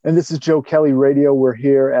And this is Joe Kelly Radio. We're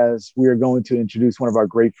here as we are going to introduce one of our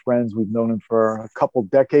great friends. We've known him for a couple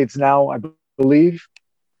decades now, I believe.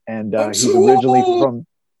 And I'm he's so originally old.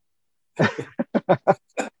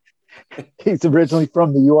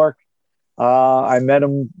 from New York. I met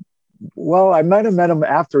him. Well, I might have met him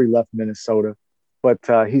after he left Minnesota, but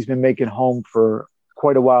he's been making home for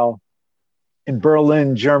quite a while in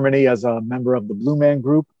Berlin, Germany, as a member of the Blue Man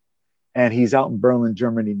Group. And he's out in Berlin,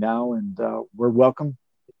 Germany now. And we're welcome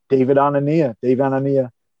David Anania. Dave Anania,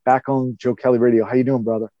 back on Joe Kelly Radio. How you doing,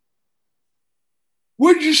 brother?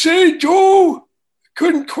 What'd you say, Joe?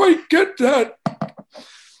 Couldn't quite get that.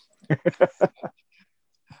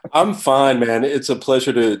 I'm fine, man. It's a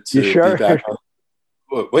pleasure to sure? be back.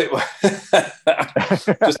 Wait.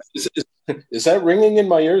 Just, is that ringing in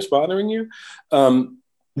my ears bothering you? No.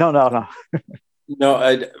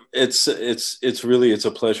 No, it's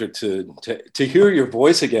a pleasure to hear your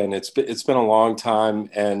voice again. It's been a long time,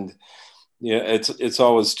 and it's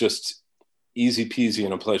always just easy peasy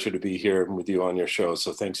and a pleasure to be here with you on your show.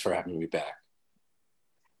 So thanks for having me back.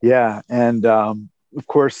 Yeah, and of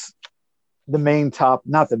course,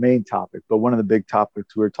 not the main topic, but one of the big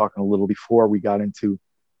topics we were talking a little before we got into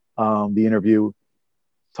the interview,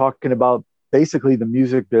 talking about basically the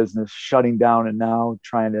music business shutting down and now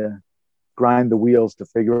trying to grind the wheels to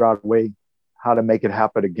figure out a way how to make it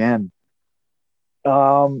happen again.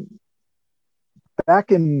 Back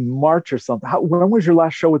in March or something, when was your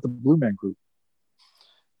last show with the Blue Man Group?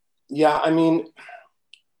 Yeah, I mean,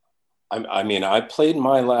 I played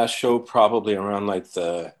my last show probably around like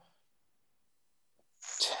the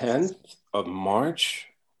 10th of March,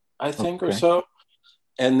 I think, or so.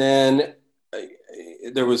 And then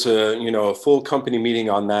there was a full company meeting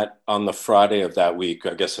on the Friday of that week.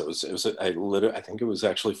 I guess I think it was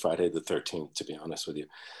actually Friday the 13th, to be honest with you.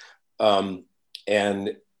 And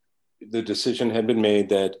the decision had been made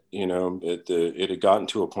that, it had gotten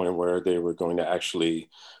to a point where they were going to actually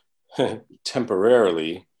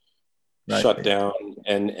temporarily shut down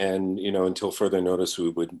and until further notice, we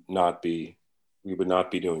would not be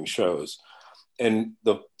doing shows. And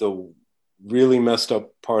the really messed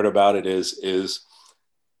up part about it is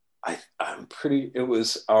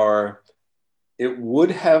it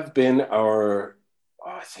would have been our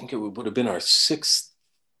our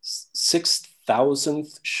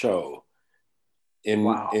 6,000th show in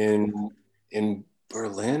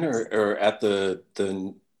Berlin or at the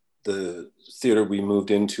theater we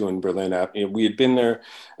moved into in Berlin. We had been there.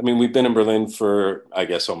 I mean, we've been in Berlin for, I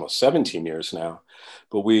guess, almost 17 years now,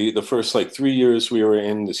 but the first 3 years we were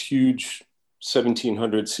in this huge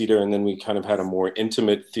 1,700 seater, and then we kind of had a more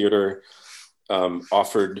intimate theater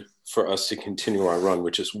offered for us to continue our run,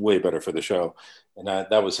 which is way better for the show. And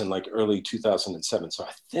that was in early 2007. So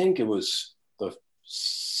I think it was the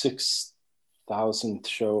 6,000th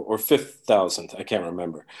show or 5,000th. I can't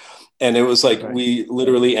remember. And it was we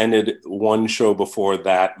literally ended one show before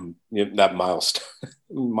that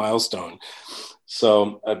milestone.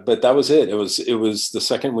 So, but that was it. It was the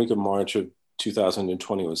second week of March of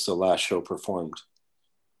 2020 was the last show performed.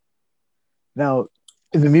 Now,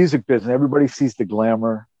 in the music business, everybody sees the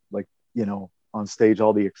glamour, on stage,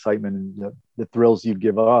 all the excitement and the thrills you'd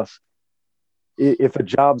give us. If a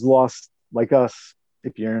job's lost, like us,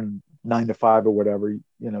 if you're in 9 to 5 or whatever, you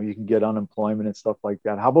can get unemployment and stuff like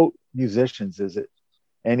that. How about musicians? Is it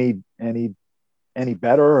any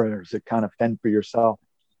better, or is it kind of fend for yourself?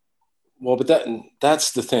 Well, but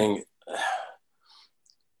that's the thing.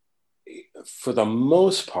 For the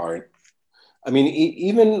most part, I mean,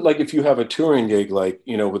 even if you have a touring gig,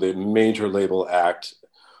 with a major label act,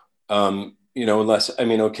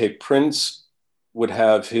 Prince would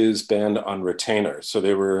have his band on retainer. So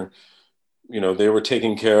they were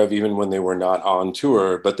taken care of even when they were not on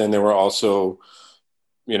tour, but then they were also,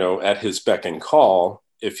 at his beck and call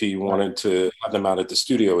if he wanted to have them out at the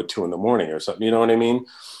studio at 2 a.m. or something, you know what I mean?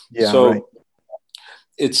 Yeah. So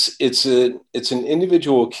it's an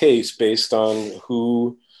individual case based on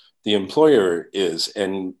who the employer is.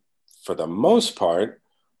 And for the most part,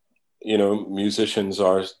 musicians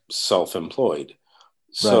are self-employed.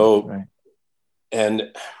 So,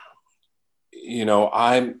 and,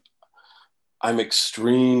 I'm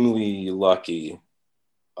extremely lucky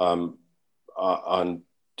on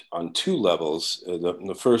 2 levels.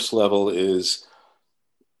 The first level is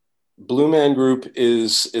Blue Man Group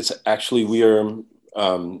it's actually, we are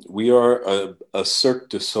a Cirque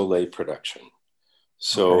du Soleil production.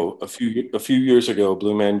 So a few years ago,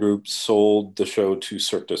 Blue Man Group sold the show to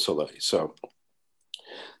Cirque du Soleil. So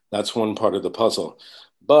that's one part of the puzzle.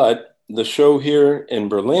 But the show here in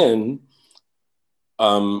Berlin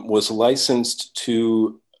was licensed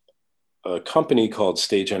to a company called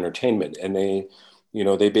Stage Entertainment, and they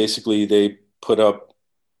basically they put up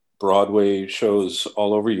Broadway shows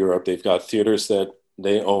all over Europe. They've got theaters that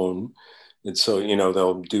they own, and so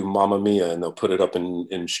they'll do Mamma Mia and they'll put it up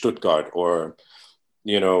in Stuttgart, or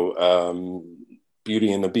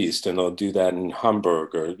Beauty and the Beast, and they'll do that in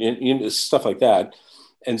Hamburg, or stuff like that.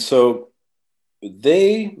 And so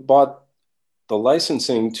they bought the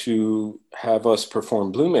licensing to have us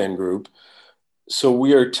perform Blue Man Group. So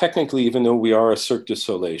we are technically, even though we are a Cirque du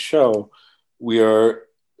Soleil show, we are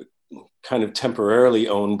kind of temporarily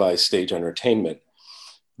owned by Stage Entertainment,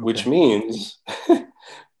 which means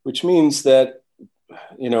that,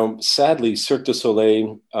 sadly, Cirque du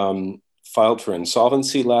Soleil filed for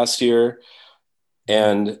insolvency last year,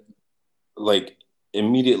 and like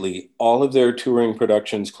immediately all of their touring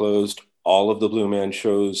productions closed, all of the Blue Man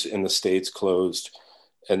shows in the States closed,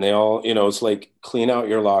 and they all, it's like clean out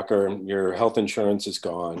your locker, your health insurance is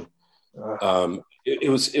gone. It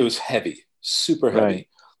was heavy, super heavy,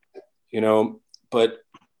 but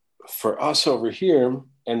for us over here,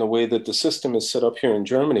 and the way that the system is set up here in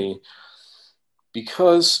Germany,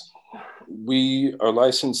 because we are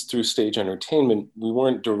licensed through Stage Entertainment, we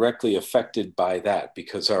weren't directly affected by that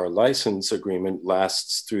because our license agreement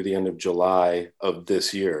lasts through the end of July of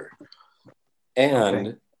this year.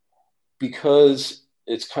 And because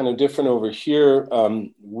it's kind of different over here,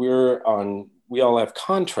 we all have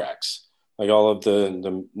contracts. Like all of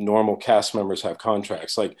the normal cast members have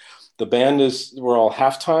contracts. Like the band we're all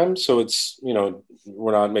half-time, so it's,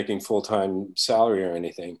 we're not making full-time salary or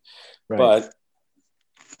anything. Right. But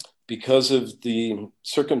because of the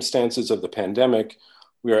circumstances of the pandemic,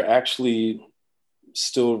 we are actually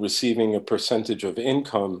still receiving a percentage of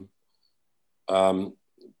income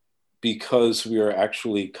because we are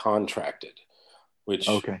actually contracted, which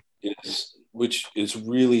is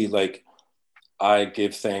really, like, I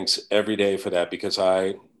give thanks every day for that, because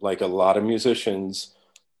I, like a lot of musicians,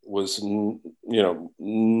 no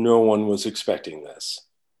one was expecting this,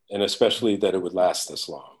 and especially that it would last this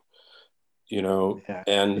long.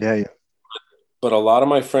 But a lot of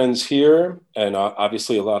my friends here, and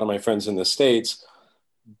obviously a lot of my friends in the States,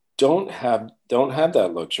 don't have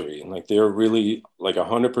that luxury. Like they're really like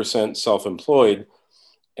 100% self-employed.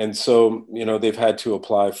 And so, they've had to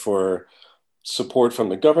apply for support from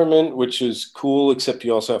the government, which is cool, except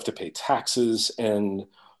you also have to pay taxes. And,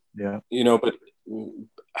 but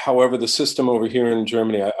however, the system over here in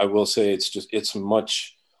Germany, I will say it's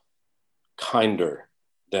much kinder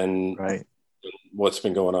than what's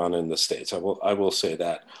been going on in the States. I will say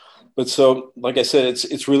that. But so, like I said,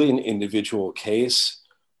 it's really an individual case.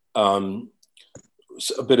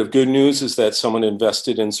 A bit of good news is that someone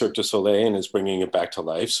invested in Cirque du Soleil and is bringing it back to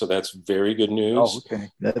life. So that's very good news. Oh, okay.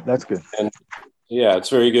 That's good. And yeah, it's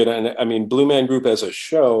very good. And I mean, Blue Man Group as a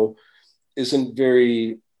show isn't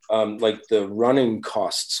very, like the running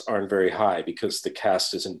costs aren't very high because the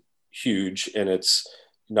cast isn't huge, and it's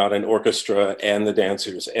not an orchestra and the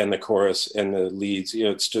dancers and the chorus and the leads.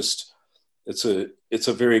 It's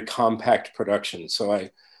a very compact production. So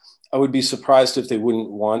I would be surprised if they wouldn't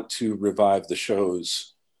want to revive the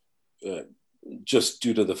shows, just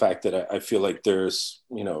due to the fact that I feel like there's,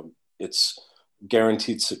 it's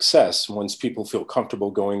guaranteed success once people feel comfortable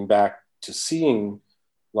going back to seeing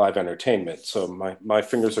live entertainment. So my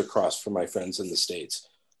fingers are crossed for my friends in the States.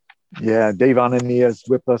 Yeah, Dave Anania is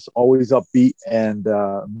with us, always upbeat, and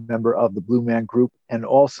member of the Blue Man Group, and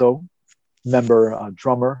also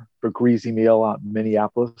drummer for Greasy Meal out in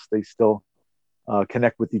Minneapolis. They still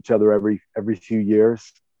connect with each other every few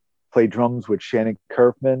years. Play drums with Shannon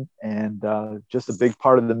Kerfman, and just a big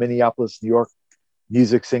part of the Minneapolis, New York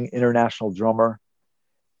music scene, international drummer.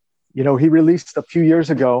 He released a few years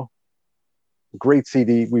ago a great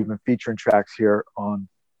CD. We've been featuring tracks here on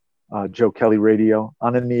Joe Kelly Radio,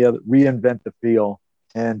 Anania, Reinvent the Feel.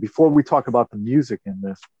 And before we talk about the music in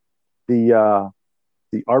this, the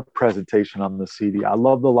art presentation on the CD, I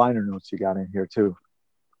love the liner notes you got in here too.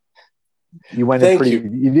 You went in pretty.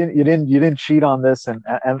 You didn't cheat on this, and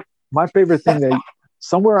my favorite thing that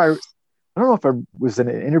somewhere I don't know if it was in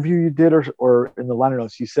an interview you did or in the liner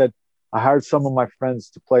notes, you said, I hired some of my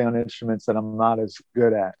friends to play on instruments that I'm not as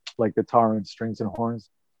good at, like guitar and strings and horns.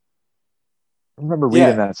 I remember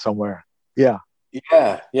reading that somewhere. Yeah.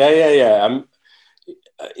 I'm,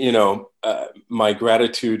 my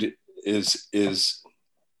gratitude is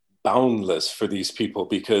boundless for these people,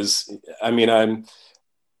 because I mean, I'm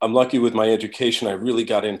lucky with my education. I really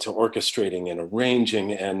got into orchestrating and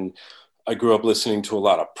arranging, and I grew up listening to a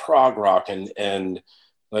lot of prog rock and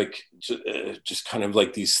like just kind of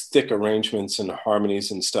like these thick arrangements and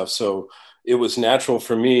harmonies and stuff. So it was natural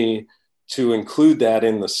for me to include that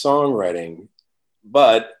in the songwriting.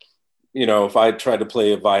 But, you know, if I tried to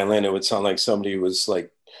play a violin, it would sound like somebody was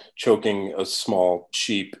like choking a small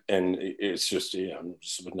sheep, and it's just,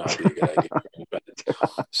 this would not be a good idea.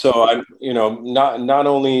 So I'm, you know, not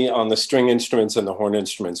only on the string instruments and the horn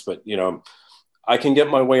instruments, but, you know, I can get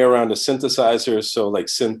my way around a synthesizer. So like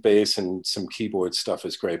synth bass and some keyboard stuff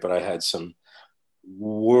is great, but I had some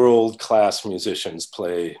world-class musicians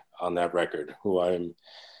play on that record who I'm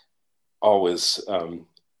always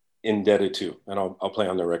indebted to, and I'll play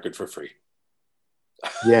on the record for free.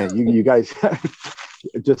 Yeah, you guys,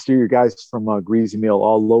 just your guys from Greasy Meal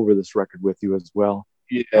all over this record with you as well.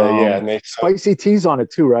 Yeah, yeah. And Spicy T's on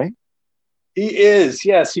it too, right? He is,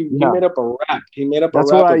 yes. He made up a rap. He made up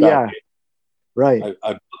That's a rap about me. Right.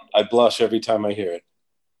 I blush every time I hear it.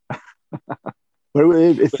 But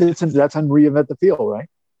that's on Reinvent the Field, right?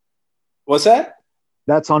 What's that?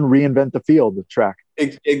 That's on Reinvent the Field, the track.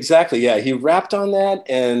 Exactly, yeah. He rapped on that,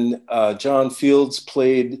 and John Fields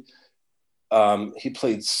played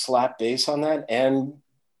slap bass on that and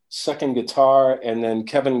second guitar, and then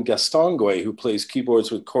Kevin Gastongue, who plays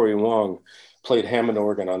keyboards with Corey Wong, played Hammond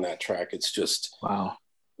organ on that track. It's just, wow.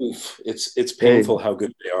 Oof, it's painful how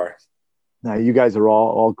good they are. Now you guys are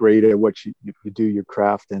all great at what you do, your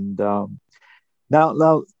craft, and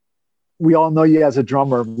now we all know you as a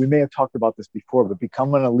drummer. We may have talked about this before, but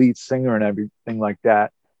becoming a lead singer and everything like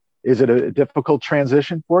that, is it a difficult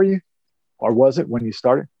transition for you, or was it when you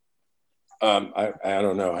started? I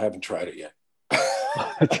don't know. I haven't tried it yet.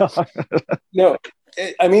 No,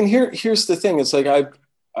 I mean, here's the thing. It's like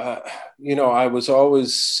I was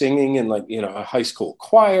always singing in like, a high school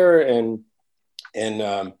choir and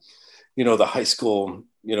the high school,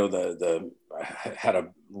 I had a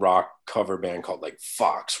rock cover band called like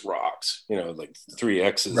Fox Rocks, like 3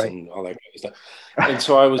 X's right. And all that kind of stuff. And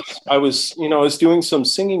so I was doing some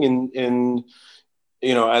singing in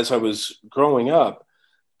as I was growing up,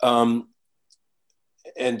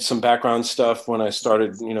 and some background stuff when I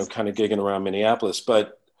started, kind of gigging around Minneapolis.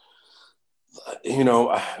 But,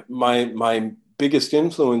 my biggest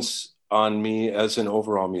influence on me as an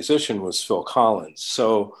overall musician was Phil Collins.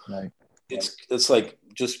 So right. It's like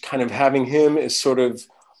just kind of having him as sort of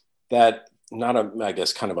that, I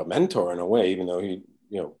guess kind of a mentor in a way, even though he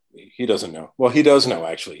doesn't know. Well, he does know,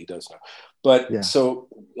 actually, he does know. But yeah. So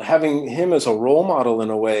having him as a role model in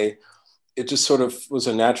a way, it just sort of was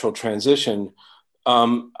a natural transition.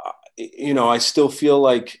 I still feel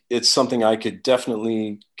like it's something I could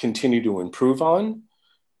definitely continue to improve on,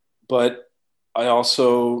 but I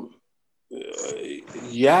also,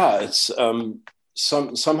 it's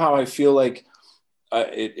somehow I feel like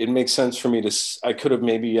it makes sense for me I could have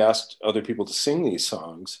maybe asked other people to sing these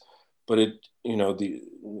songs, but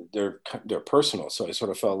they're personal. So I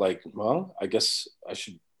sort of felt like, well, I guess I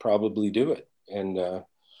should probably do it. And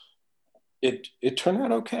it turned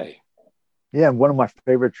out okay. Yeah, and one of my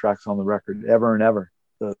favorite tracks on the record, Ever and Ever.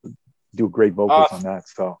 Do great vocals on that.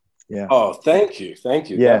 So yeah. Oh, thank you.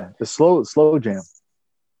 Yeah, the slow jam.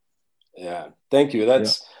 Yeah, thank you.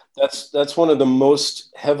 That's one of the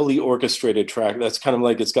most heavily orchestrated tracks. That's kind of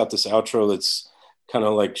like, it's got this outro that's kind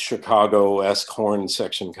of like Chicago-esque horn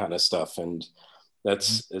section kind of stuff, and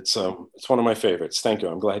it's one of my favorites. Thank you.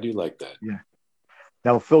 I'm glad you like that. Yeah.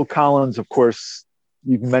 Now, Phil Collins, of course,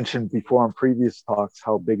 you've mentioned before on previous talks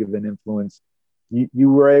how big of an influence. You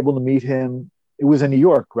were able to meet him. It was in New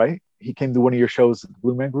York, right? He came to one of your shows at the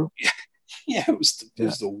Blue Man Group. Yeah, it was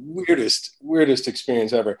the weirdest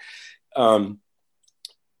experience ever. The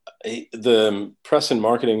press and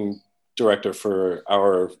marketing director for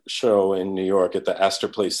our show in New York at the Astor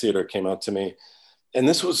Place Theater came out to me, and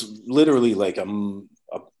this was literally like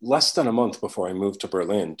less than a month before I moved to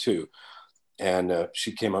Berlin too. And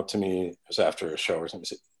she came up to me, it was after a show or something,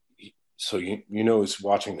 said, so you who's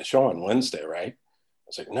watching the show on Wednesday, right? I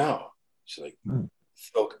was like, no. She's like,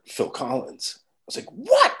 Phil Collins. I was like,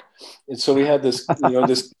 what? And so we had this,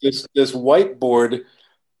 this whiteboard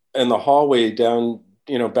in the hallway down,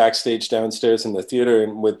 backstage downstairs in the theater,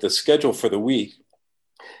 and with the schedule for the week.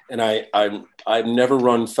 And I've never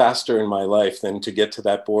run faster in my life than to get to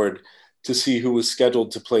that board to see who was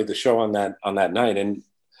scheduled to play the show on that night. And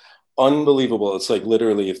unbelievable. It's like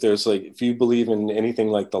literally, if you believe in anything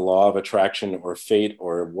like the law of attraction or fate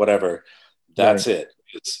or whatever, that's right.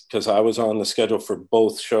 It's because I was on the schedule for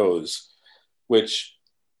both shows, which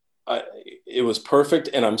it was perfect.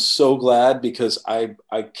 And I'm so glad, because I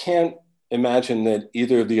can't imagine that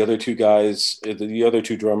either of the other two guys, the other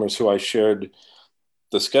two drummers who I shared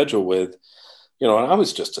the schedule with, and I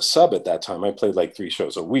was just a sub at that time. I played like 3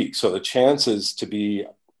 shows a week. So the chances to be,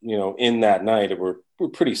 in that night were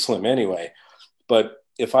pretty slim anyway. But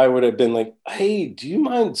if I would have been like, hey, do you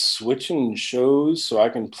mind switching shows so I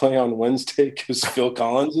can play on Wednesday because Phil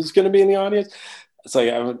Collins is going to be in the audience? It's like,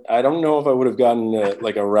 I don't know if I would have gotten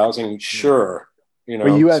like a rousing sure, you Well,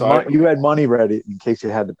 know. So you had money ready in case you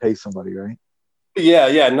had to pay somebody, right?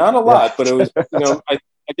 yeah, not a Yeah. lot, but it was, you know, I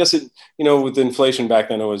guess it, you know, with inflation back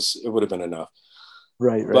then, it would have been enough.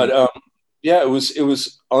 Right. But yeah, it was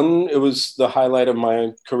the highlight of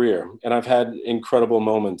my career, and I've had incredible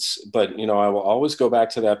moments. But you know, I will always go back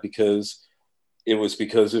to that because it was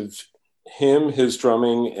because of him, his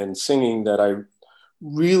drumming and singing that I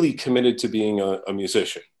really committed to being a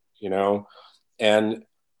musician. You know, and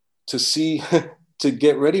to see to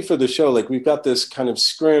get ready for the show, like we've got this kind of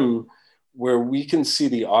scrim where we can see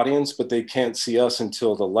the audience, but they can't see us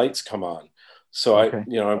until the lights come on. So Okay.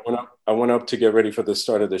 I went up to get ready for the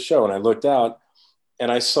start of the show, and I looked out and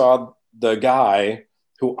I saw the guy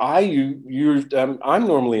who I'm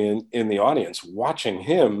normally in the audience watching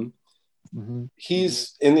him. Mm-hmm.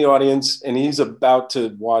 He's in the audience and he's about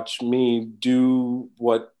to watch me do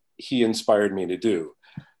what he inspired me to do.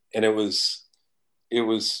 And it was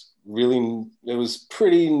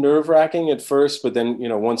pretty nerve wracking at first, but then, you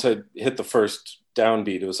know, once I hit the first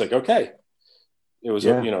downbeat, it was like, okay, it was,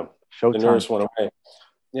 Yeah. you know, the Showtime. nerves went away.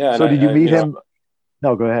 Yeah. And So did you meet you know, him?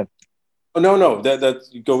 No, go ahead. oh, no, that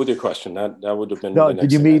go with your question. That would have been No, the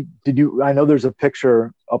next thing. I know there's a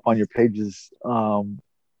picture up on your pages. Do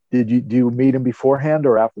you meet him beforehand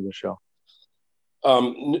or after the show?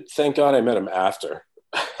 Thank God I met him after.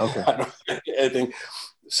 Okay. I think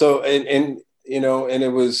so. And, you know, and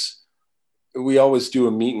we always do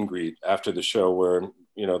a meet and greet after the show where,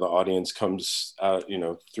 you know, the audience comes out, you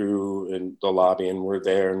know, through in the lobby and we're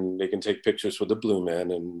there and they can take pictures with the Blue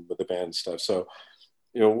Men and with the band stuff. So,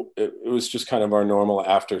 you know, it was just kind of our normal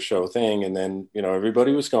after show thing. And then, you know,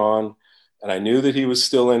 everybody was gone and I knew that he was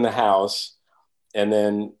still in the house. And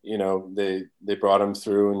then, you know, they brought him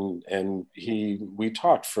through and we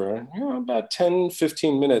talked for, you know, about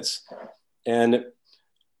 10-15 minutes. And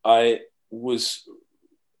I was,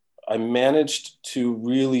 I managed to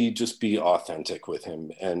really just be authentic with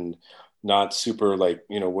him and not super like,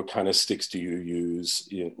 you know, what kind of sticks do you use?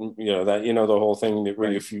 You know, that, you know, the whole thing that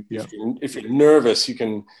where Right. if you're nervous, you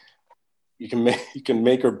can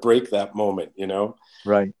make or break that moment, you know?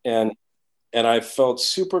 Right. And, and I felt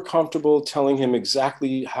super comfortable telling him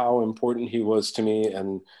exactly how important he was to me.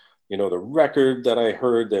 And, you know, the record that I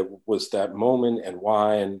heard that was that moment and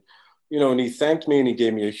why, and, you know, and he thanked me and he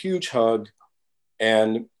gave me a huge hug.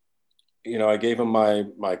 And you know, I gave him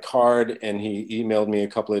my card and he emailed me a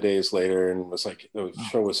couple of days later and was like, the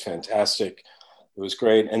show was fantastic. It was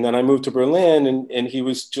great. And then I moved to Berlin and he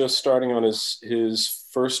was just starting on his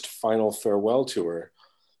first final farewell tour.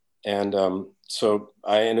 And so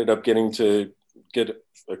I ended up getting to get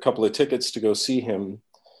a couple of tickets to go see him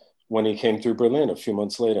when he came through Berlin a few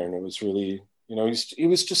months later. And it was really, you know, he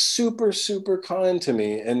was just super, super kind to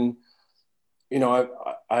me. And you know,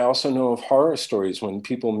 I also know of horror stories when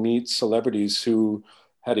people meet celebrities who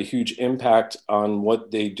had a huge impact on what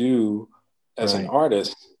they do as an Right.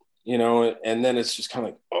 artist, you know, and then it's just kind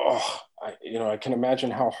of like, oh, you know, I can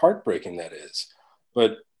imagine how heartbreaking that is.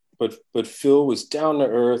 But but Phil was down to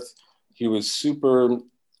earth. He was super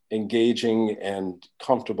engaging and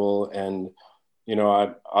comfortable. And, you know,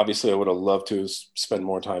 I would have loved to spend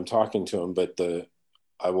more time talking to him, but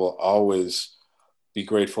I will always be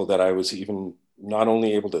grateful that I was even not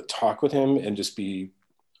only able to talk with him and just be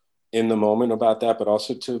in the moment about that, but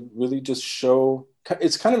also to really just show,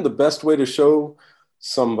 it's kind of the best way to show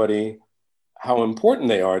somebody how important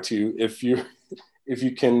they are to you if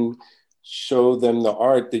you can show them the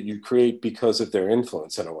art that you create because of their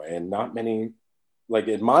influence in a way. And not many, like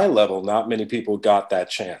at my level, not many people got that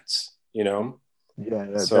chance, you know?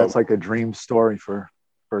 Yeah, So that's like a dream story for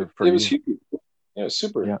it was you. huge. Yeah,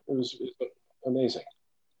 super. Yeah. It was amazing.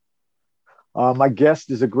 My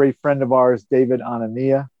guest is a great friend of ours, David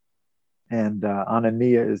Anania, and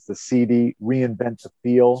Anania is the CD Reinvent the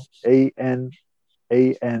Feel, ANANIA.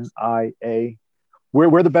 Where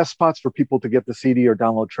are the best spots for people to get the CD or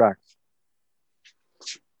download tracks?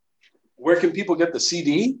 Where can people get the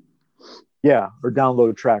CD? Yeah, or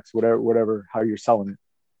download tracks, whatever, how you're selling it.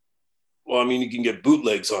 Well, I mean, you can get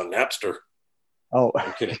bootlegs on Napster. Oh,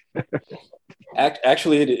 Okay.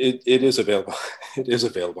 Actually, it is available. It is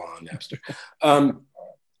available on Napster.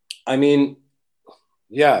 I mean,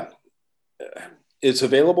 yeah, it's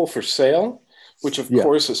available for sale, which of yeah,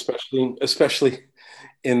 course, especially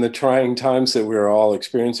in the trying times that we're all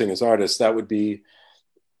experiencing as artists, that would be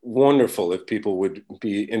wonderful if people would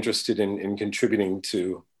be interested in contributing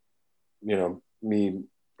to, you know, me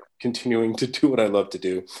continuing to do what I love to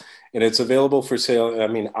do. And it's available for sale, I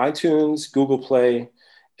mean, iTunes, Google Play,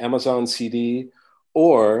 Amazon CD,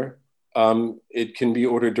 or it can be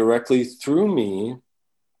ordered directly through me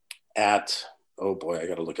at, oh boy, I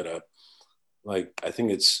got to look it up. Like, I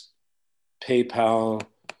think it's PayPal.me/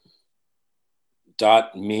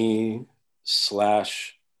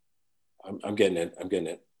 I'm getting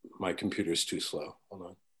it. My computer's too slow. Hold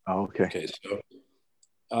on. Oh, okay. Okay, so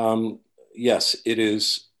yes, it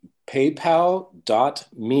is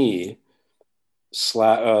PayPal.me/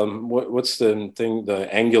 what's the thing?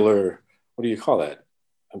 The angular. What do you call that?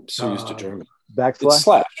 I'm so used to German. Backslash. It's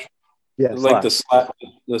slash. Yeah, like slash. the slash.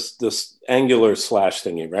 This angular slash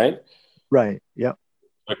thingy, right? Right. Yep.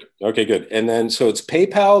 Okay, good. And then so it's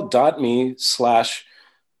PayPal.me/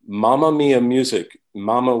 Mamma Mia Music.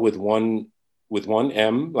 Mama with one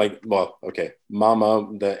M, like, well, okay, Mama,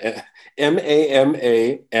 the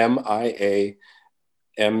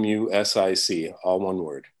MAMAMIAMUSIC, all one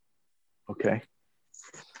word. Okay.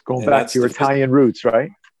 Going back to your Italian roots,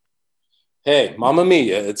 right? Hey, Mamma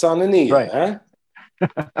Mia, it's on the knee, right? Huh?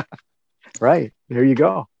 Right. There you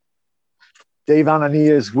go. Dave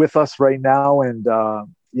Anania is with us right now, and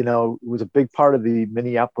was a big part of the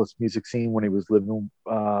Minneapolis music scene when he was living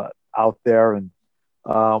out there. And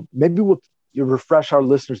maybe you refresh our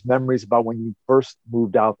listeners' memories about when you first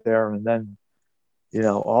moved out there, and then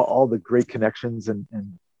all the great connections and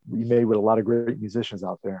you made with a lot of great musicians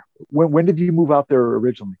out there. When did you move out there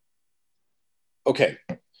originally? Okay,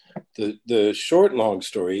 the short and long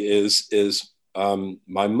story is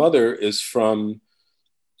my mother is from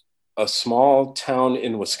a small town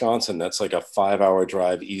in Wisconsin that's like a 5-hour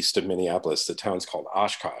drive east of Minneapolis. The town's called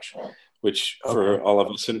Oshkosh, which for all of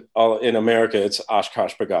us in America, it's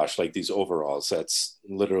Oshkosh Bagosh, like these overalls. That's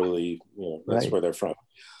literally, that's right. Where they're from.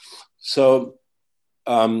 So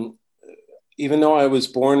even though I was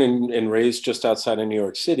born and raised just outside of New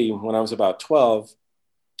York City, when I was about 12,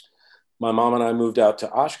 my mom and I moved out to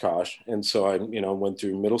Oshkosh. And so I, went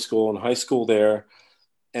through middle school and high school there.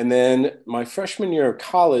 And then my freshman year of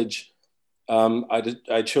college,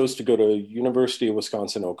 I chose to go to University of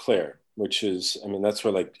Wisconsin-Eau Claire, which is, that's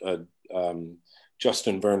where like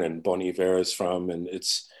Justin Vernon, Bon Iver is from. And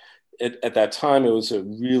at that time, it was a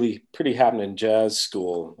really pretty happening jazz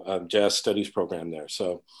school, jazz studies program there.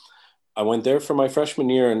 So I went there for my freshman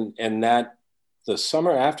year, and the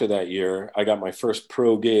summer after that year, I got my first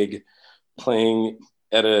pro gig playing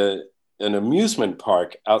at an amusement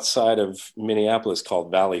park outside of Minneapolis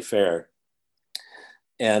called Valley Fair.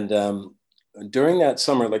 And during that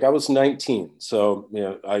summer, like I was 19, so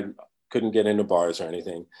I couldn't get into bars or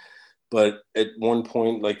anything. But at one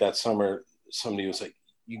point, like that summer, somebody was like,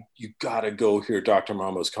 you gotta go hear Dr.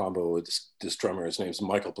 Mamo's combo with this drummer. His name's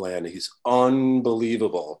Michael Bland. He's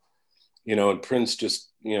unbelievable. And Prince just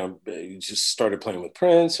started playing with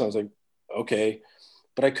Prince. I was like, okay,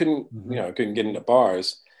 but I couldn't, I couldn't get into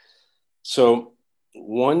bars. So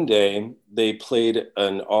one day they played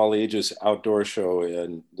an all ages outdoor show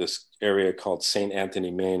in this area called St.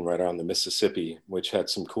 Anthony, Maine, right on the Mississippi, which had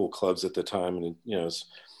some cool clubs at the time. And,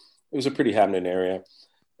 it was a pretty happening area.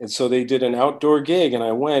 And so they did an outdoor gig, and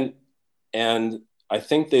I went, and I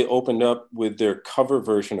think they opened up with their cover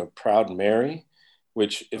version of Proud Mary,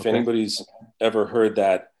 which if anybody's ever heard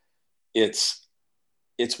that, it's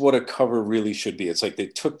what a cover really should be. It's like they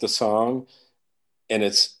took the song and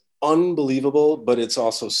it's unbelievable, but it's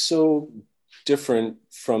also so different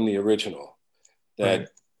from the original that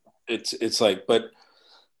it's like, but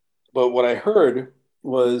what I heard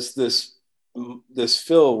was this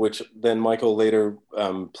fill, which then Michael later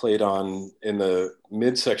played on in the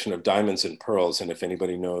midsection of Diamonds and Pearls. And if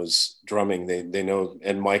anybody knows drumming, they know,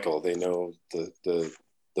 and Michael, they know the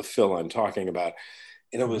fill I'm talking about.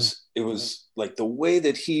 And it was like the way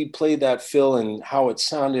that he played that fill and how it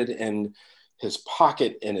sounded and his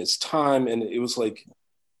pocket and his time. And it was like,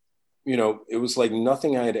 it was like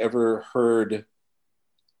nothing I had ever heard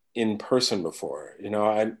in person before.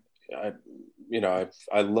 I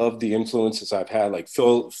love the influences I've had. Like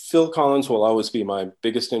Phil Collins will always be my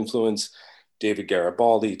biggest influence. David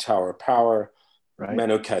Garibaldi, Tower of Power,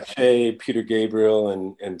 Manu Katché, Peter Gabriel,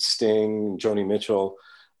 and Sting, Joni Mitchell,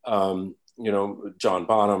 John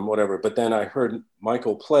Bonham, whatever. But then I heard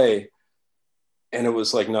Michael play, and it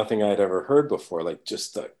was like nothing I'd ever heard before. Like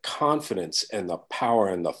just the confidence and the power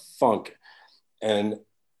and the funk, and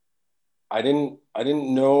I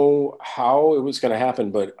didn't know how it was going to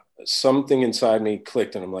happen, but something inside me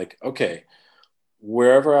clicked, and I'm like, okay,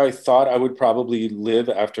 wherever I thought I would probably live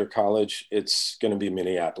after college, it's going to be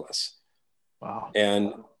Minneapolis. Wow.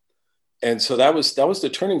 And And so that was the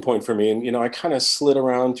turning point for me. And, I kind of slid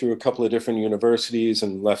around through a couple of different universities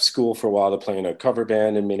and left school for a while to play in a cover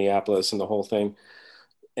band in Minneapolis and the whole thing.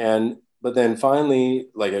 But then finally,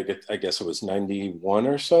 like I guess it was 91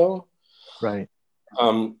 or so. Right.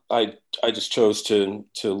 I just chose to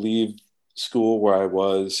leave school where I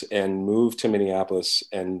was and move to Minneapolis.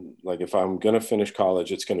 And like, if I'm going to finish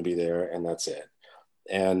college, it's going to be there, and that's it.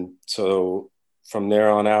 And so from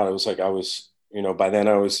there on out, it was like by then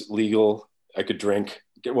I was legal. I could drink.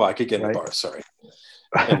 Well, I could get in the bar, sorry,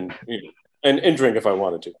 and and drink if I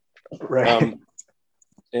wanted to. Right.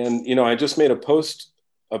 And I just made a post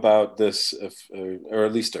about this, or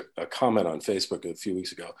at least a comment on Facebook a few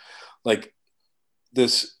weeks ago, like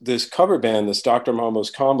this cover band, this Dr. Mambo's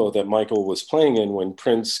Combo that Michael was playing in when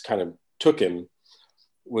Prince kind of took him,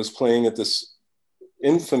 was playing at this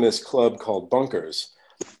infamous club called Bunkers.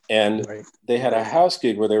 And they had a house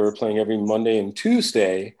gig where they were playing every Monday and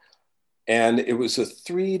Tuesday, and it was a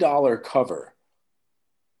 $3 cover.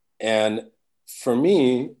 And for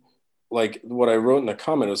me, like what I wrote in the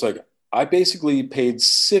comment was like, I basically paid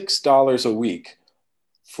 $6 a week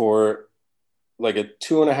for like a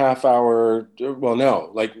 2.5 hour, well,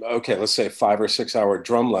 no, like, okay, let's say 5 or 6 hour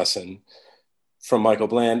drum lesson from Michael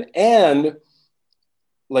Bland, and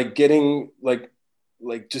like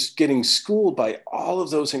just getting schooled by all of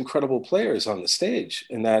those incredible players on the stage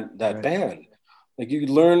in that band. Like, you could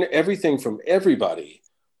learn everything from everybody.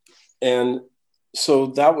 And so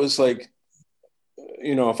that was like,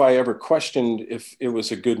 if I ever questioned if it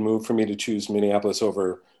was a good move for me to choose Minneapolis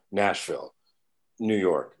over Nashville, New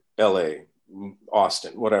York, LA,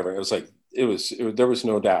 Austin, whatever, it was like, there was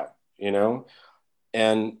no doubt,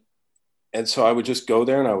 and so I would just go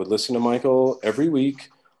there and I would listen to Michael every week.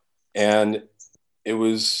 And it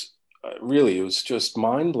was just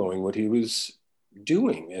mind blowing what he was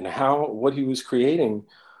doing and what he was creating.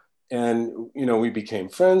 And, we became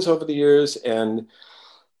friends over the years, and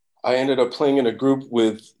I ended up playing in a group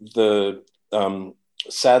with the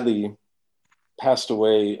sadly passed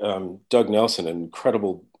away Doug Nelson, an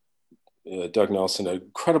incredible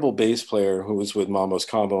bass player who was with Mambo's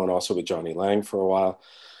Combo and also with Johnny Lang for a while.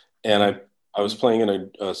 And I was playing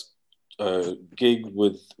in a gig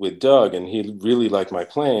with Doug, and he really liked my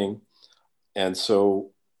playing. And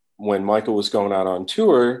so when Michael was going out on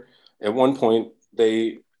tour, at one point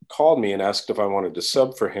they called me and asked if I wanted to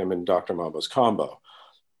sub for him in Dr. Mambo's Combo.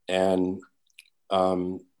 And,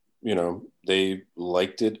 they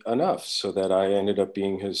liked it enough so that I ended up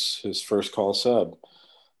being his first call sub.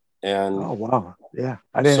 And oh, wow. Yeah.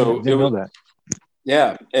 I didn't know that.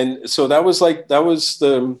 Yeah. And so that was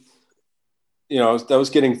the, that was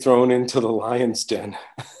getting thrown into the lion's den.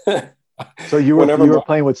 So you were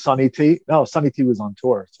playing with Sonny T? No, Sonny T was on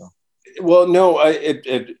tour. So. Well, no,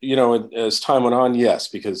 as time went on, yes,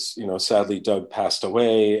 because, sadly Doug passed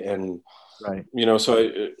away, and,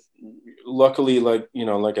 so luckily, like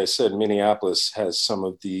I said, Minneapolis has some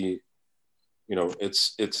of the,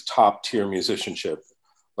 it's top tier musicianship,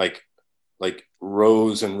 like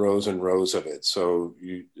rows and rows and rows of it. So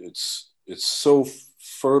it's so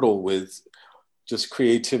fertile with just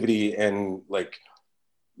creativity and like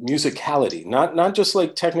musicality, not just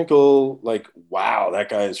like technical, like, wow, that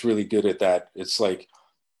guy is really good at that. It's like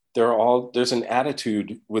there's an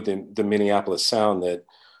attitude within the Minneapolis sound that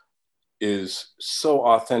is so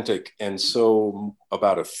authentic and so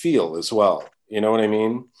about a feel as well. You know what I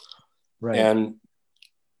mean? Right.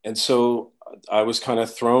 And so I was kind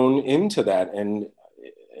of thrown into that, and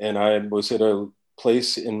I was at a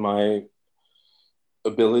place in my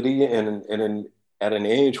ability and at an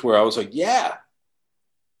age where I was like, yeah,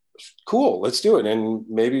 cool, let's do it. And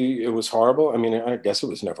maybe it was horrible. I mean, I guess it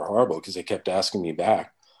was never horrible because they kept asking me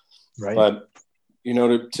back. Right. But,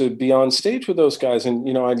 to be on stage with those guys, and,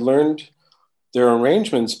 I learned their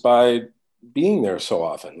arrangements by being there so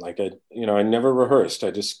often. Like I never rehearsed.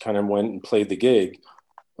 I just kind of went and played the gig,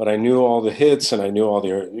 but I knew all the hits and I knew all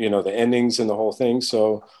the, the endings and the whole thing.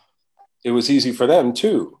 So it was easy for them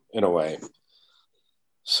too, in a way.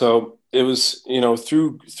 So it was,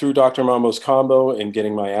 through Dr. Mambo's Combo and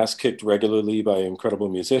getting my ass kicked regularly by incredible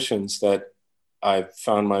musicians that I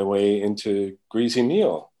found my way into Greasy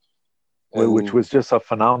Meal. Which was just a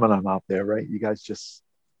phenomenon out there, right? You guys just...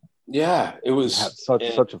 Yeah, it was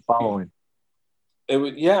such a following. It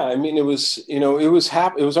was, yeah. I mean, it was, it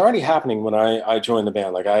was already happening when I joined the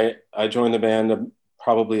band. Like I joined the band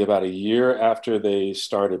probably about a year after they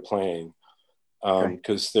started playing,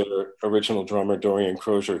 because their original drummer, Dorian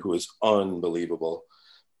Crozier, who was unbelievable,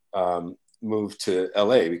 moved to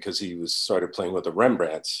LA because he started playing with the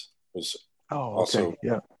Rembrandts. Also,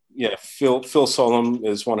 Phil Solem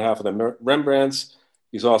is one half of the Rembrandts.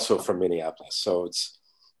 he's also from Minneapolis. So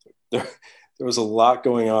there, there was a lot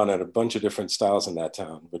going on at a bunch of different styles in that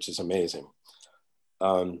town, which is amazing.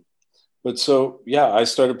 But so, yeah, I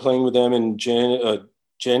started playing with them in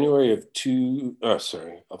January of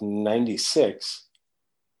 96.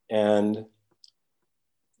 And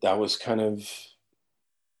that was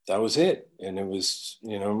it. And it was,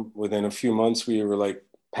 within a few months, we were like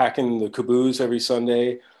packing the caboose every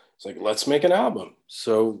Sunday. It's like, let's make an album.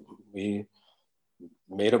 So we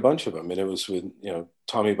made a bunch of them. And it was with,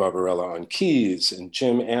 Tommy Barbarella on keys and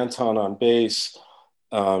Jim Anton on bass,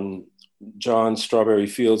 John Strawberry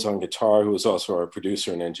Fields on guitar, who was also our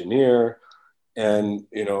producer and engineer. And,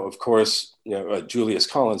 of course, Julius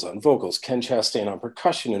Collins on vocals, Ken Chastain on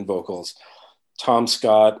percussion and vocals, Tom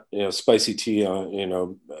Scott, Spicy T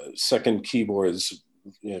on, second keyboards,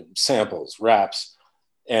 samples, raps.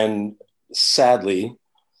 And sadly,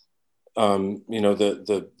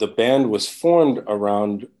 the band was formed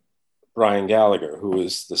around Brian Gallagher, who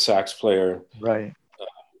was the sax player right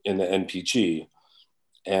in the NPG.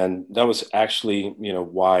 And that was actually,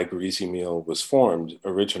 why Greasy Meal was formed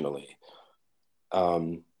originally.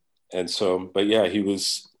 And so, but yeah,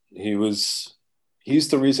 he's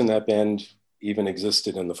the reason that band even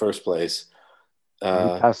existed in the first place. He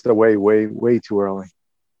passed away way too early.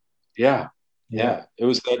 Yeah. It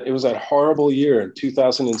was that horrible year in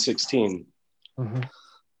 2016. Mm-hmm.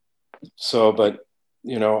 So, but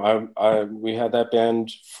we had that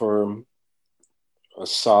band for a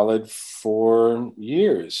solid 4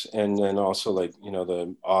 years, and then also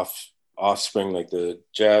the offspring, like the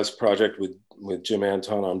jazz project with Jim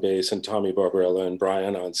Anton on bass and Tommy Barbarella and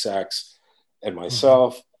Brian on sax and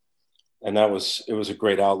myself. Mm-hmm. And it was a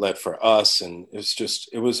great outlet for us. And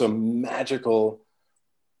it was a magical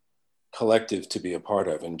collective to be a part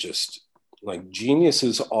of, and just like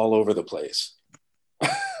geniuses all over the place.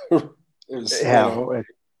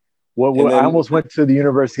 Well, I almost went to the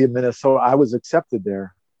University of Minnesota. I was accepted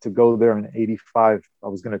there to go there in '85. I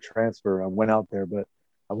was going to transfer. I went out there, but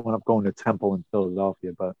I wound up going to Temple in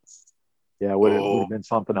Philadelphia. But yeah, it would have been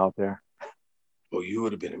something out there. Oh, you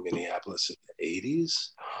would have been in Minneapolis in the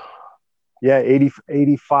 '80s? Yeah,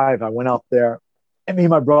 85. I went out there. And me and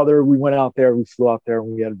my brother, we went out there. We flew out there,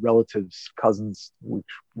 and we had relatives, cousins, which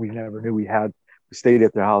we never knew we had. We stayed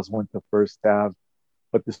at their house, went to First Ave.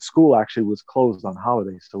 But the school actually was closed on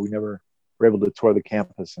holidays, so we never were able to tour the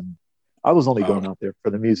campus. And I was only going out there for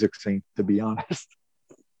the music scene, to be honest.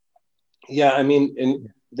 Yeah, I mean, and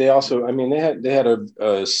they also, they had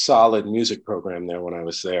a solid music program there when I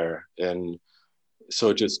was there, and so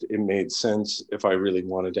it made sense if I really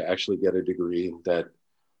wanted to actually get a degree that,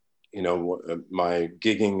 my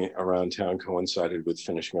gigging around town coincided with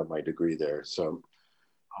finishing up my degree there. So,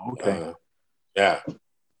 okay, yeah.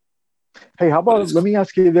 Hey, how about, let me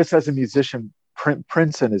ask you this as a musician,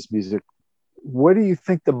 Prince and his music. What do you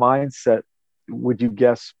think the mindset, would you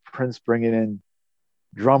guess Prince bringing in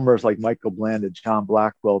drummers like Michael Bland and John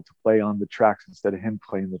Blackwell to play on the tracks instead of him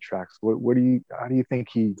playing the tracks? How do you think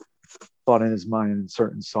he thought in his mind in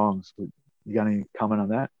certain songs? You got any comment on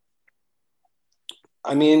that?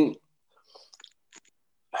 I mean,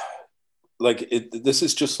 this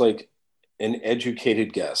is just like an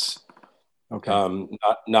educated guess. Okay.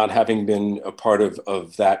 Not having been a part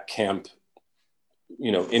of that camp,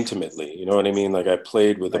 intimately, you know what I mean? Like I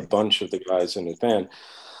played with a bunch of the guys in his band.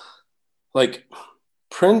 Like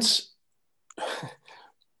Prince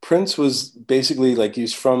was basically like he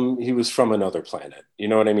was from another planet. You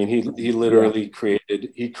know what I mean? He literally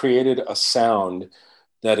created a sound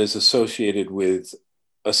that is associated with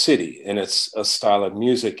a city, and it's a style of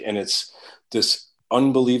music, and it's this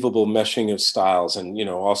unbelievable meshing of styles, and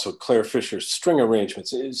also Claire Fisher's string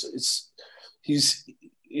arrangements.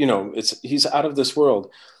 He's out of this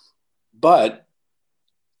world, but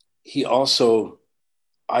he also,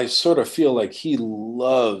 I sort of feel like he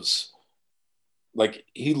loves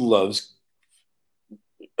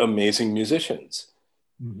amazing musicians.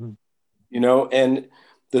 Mm-hmm. And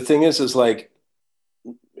the thing is like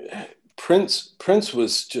Prince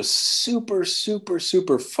was just super, super,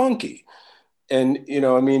 super funky. And,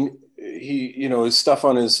 he, his stuff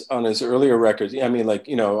on his earlier records, I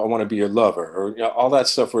Want to Be Your Lover, or all that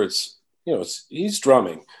stuff where it's, he's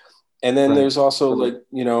drumming. And then there's also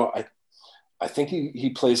I think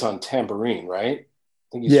he plays on tambourine, right? I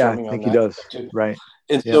think he's drumming on that. He does. Too. Right.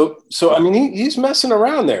 And so he's messing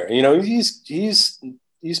around there,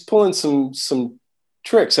 he's pulling some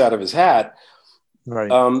tricks out of his hat.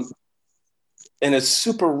 Right. And it's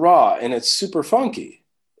super raw and it's super funky.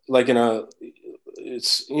 Like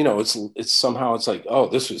it's somehow it's like, oh,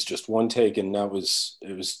 this was just one take, and it was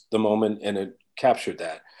the moment, and it captured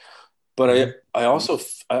that. But Mhm. I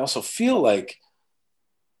also feel like,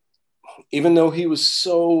 even though he was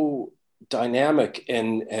so dynamic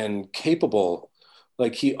and capable,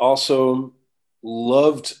 like he also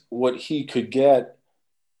loved what he could get,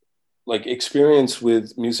 like experience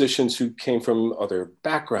with musicians who came from other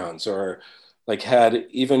backgrounds, or like had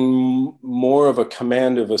even more of a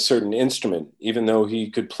command of a certain instrument, even though he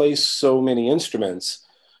could play so many instruments.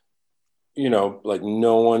 Like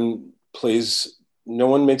no one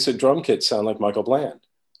makes a drum kit sound like Michael Bland.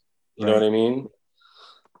 You know what Right. I mean?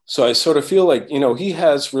 So I sort of feel like, he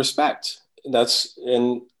has respect.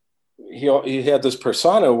 And he had this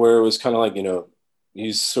persona where it was kind of like,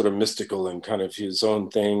 he's sort of mystical and kind of his own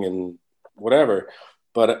thing and whatever.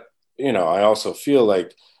 But, I also feel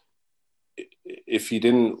like if he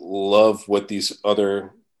didn't love what these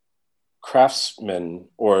other craftsmen,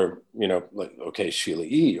 or, like, okay, Sheila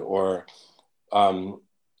E. Um,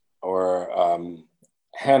 or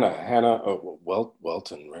Hannah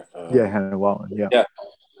Welton, right? Yeah, Hannah Walton. Yeah. Yeah,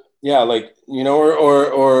 yeah, like,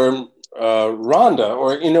 or Rhonda,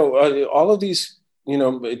 or all of these,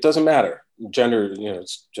 it doesn't matter, gender,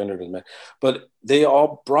 it's gender doesn't matter, but they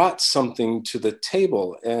all brought something to the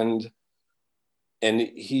table, and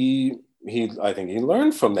he I think he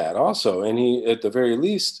learned from that also, and he, at the very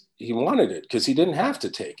least, he wanted it, because he didn't have to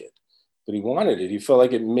take it, but he wanted it. He felt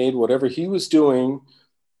like it made whatever he was doing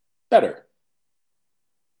better.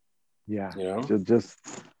 Yeah. you know Just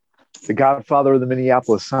the godfather of the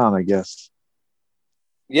Minneapolis sound, I guess.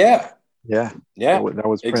 yeah, Yeah. yeah, That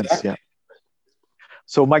was Prince. exactly. Yeah.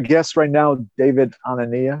 So my guest right now, David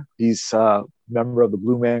Anania. He's a member of the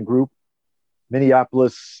Blue Man Group,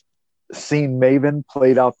 Minneapolis scene maven,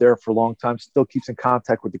 played out there for a long time, still keeps in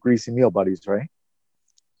contact with the Greasy Meal Buddies, right?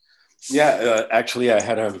 Yeah, actually, I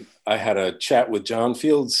had a chat with John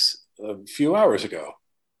Fields a few hours ago.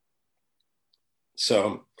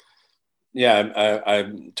 So yeah,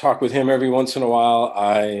 I talk with him every once in a while.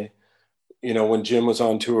 When Jim was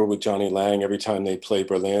on tour with Johnny Lang, every time they play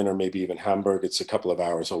Berlin or maybe even Hamburg, it's a couple of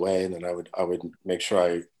hours away, and then I would make sure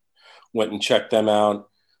I went and checked them out.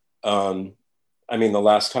 Um, I mean, the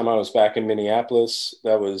last time I was back in Minneapolis,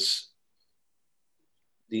 that was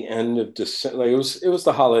the end of December. Like, it was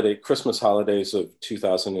the Christmas holidays of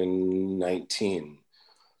 2019,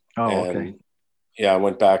 Oh, okay. and yeah, I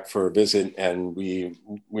went back for a visit, and we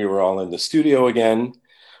were all in the studio again,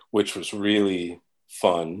 which was really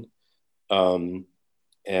fun. Um,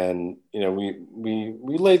 and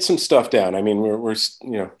we laid some stuff down. I mean, we're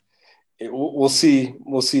we'll see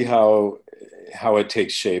how it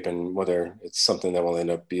takes shape, and whether it's something that will end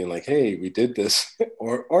up being like, hey, we did this,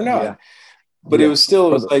 or Yeah. not. But it Yeah. was still, it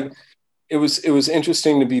For was the like, it was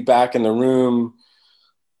interesting to be back in the room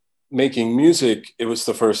making music. It was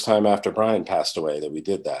the first time after Brian passed away that we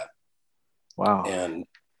did that. wow. And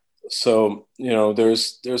so,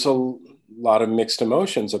 there's a lot of mixed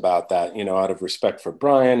emotions about that, out of respect for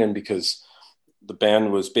Brian, and because the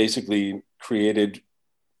band was basically created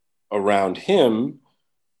around him,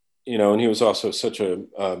 and he was also such a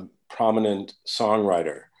prominent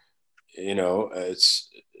songwriter. It's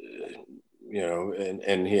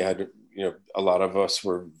and he had, a lot of us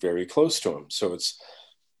were very close to him. So it's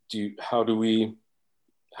do you how do we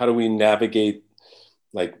navigate,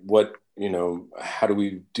 like, what, how do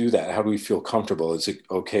we do that? How do we feel comfortable? Is it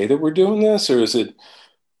okay that we're doing this, or is it,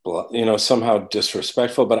 somehow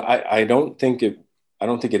disrespectful? But I don't think it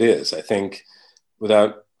is. I think,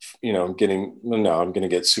 without, getting, well, no, I'm going to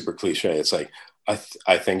get super cliche. It's like,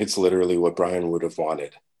 I think it's literally what Brian would have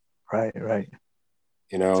wanted, Right. Right.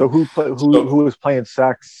 you know? So who So was playing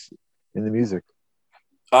sax in the music?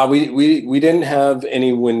 we didn't have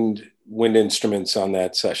any wind instruments on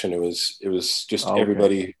that session. It was just Oh, okay.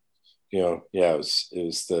 everybody, yeah, it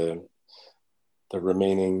was the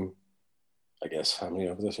remaining, I guess, how many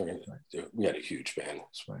of us are in it? We had a huge band.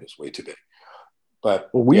 Right. It was way too big. But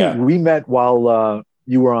Well, we yeah, we met while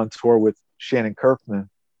you were on tour with Shannon Kirkman up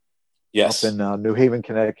yes. in New Haven,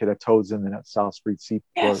 Connecticut, at Toads and at South Street Seaport.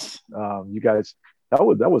 Yes. You guys, that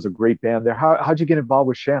was a great band there. How'd you get involved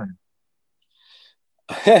with Shannon?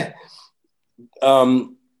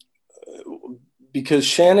 um, because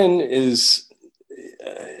Shannon is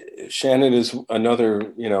another,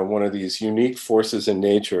 one of these unique forces in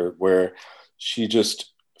nature, where she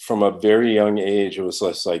just, from a very young age, it was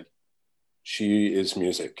just like, she is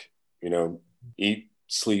music, eat,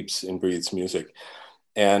 sleeps, and breathes music.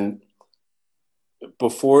 And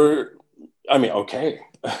before, I mean, okay,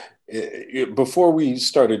 before we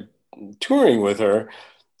started touring with her,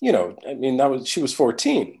 I mean, she was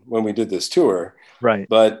 14 when we did this tour. Right.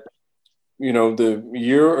 But, the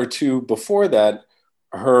year or two before that,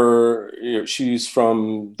 she's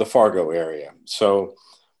from the Fargo area. So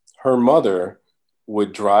her mother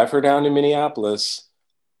would drive her down to Minneapolis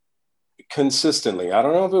consistently. I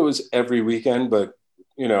don't know if it was every weekend, but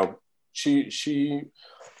you know, she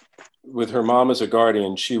with her mom as a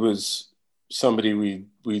guardian, she was somebody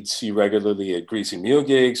we'd see regularly at Greasy Meal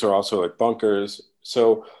gigs or also at bunkers.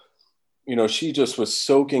 So, you know, she just was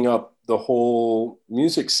soaking up the whole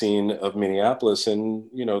music scene of Minneapolis in,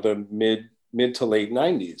 you know, the mid to late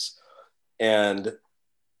 90s. And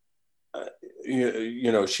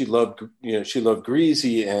you know, she loved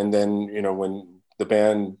Greasy. And then, you know, when the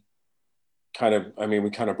band we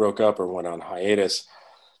kind of broke up or went on hiatus,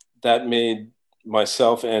 that made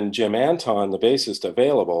myself and Jim Anton, the bassist,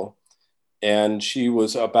 available. And she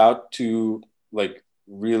was about to like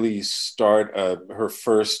really start her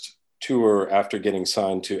first tour after getting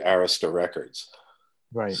signed to Arista Records.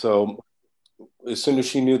 Right. So as soon as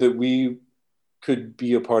she knew that we could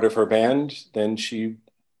be a part of her band, then she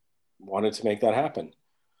wanted to make that happen.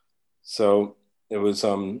 So it was,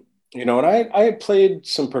 you know, and I had played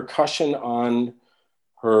some percussion on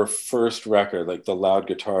her first record, like the Loud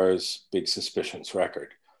Guitars, Big Suspicions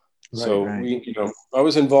record. So we, you know, I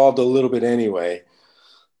was involved a little bit anyway,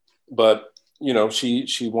 but you know, she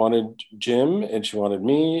wanted Jim and she wanted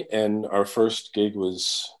me, and our first gig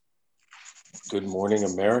was Good Morning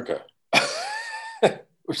America.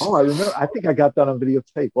 Oh, I remember. I think I got that on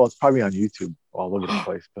videotape. Well, it's probably on YouTube all over the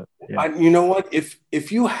place. But yeah. You know what?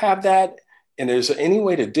 If you have that, and there's any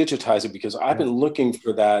way to digitize it, because I've been looking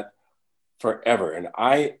for that forever, and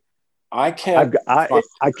I can't.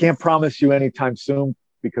 I can't promise you anytime soon,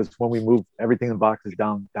 because when we move, everything in the box is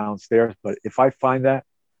downstairs. But if I find that,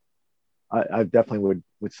 I definitely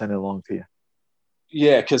would send it along to you.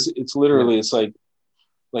 Yeah, because it's literally it's like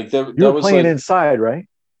that. You were playing inside, right?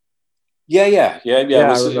 Yeah. I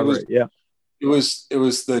remember it. Yeah. It was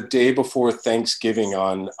the day before Thanksgiving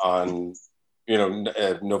on you know,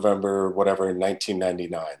 November whatever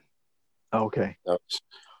 1999. Okay.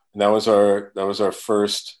 That was our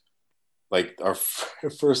first, like our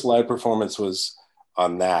first live performance was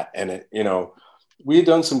on that. And it, you know, we had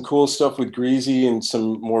done some cool stuff with Greasy and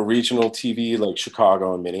some more regional TV like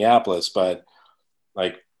Chicago and Minneapolis, but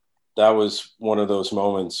like that was one of those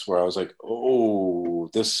moments where I was like, oh,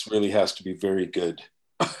 this really has to be very good.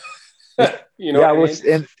 You know, yeah, I was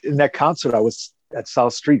in that concert. I was at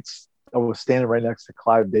South Streets. I was standing right next to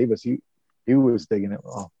Clive Davis. He was digging it.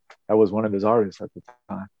 Oh, that was one of his artists at the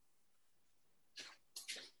time.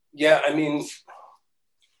 Yeah, I mean,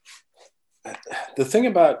 the thing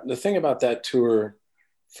about that tour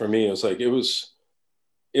for me was like it was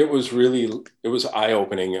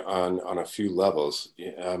eye-opening on a few levels.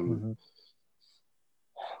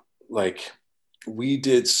 Like we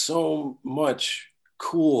did so much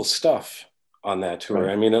cool stuff on that tour.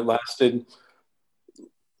 Right. I mean, it lasted,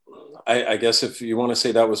 I guess if you want to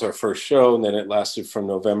say that was our first show, and then it lasted from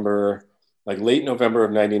November, like late November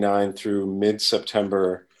of 99 through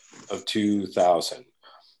mid-September of 2000.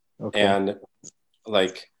 Okay. And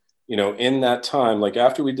like, you know, in that time, like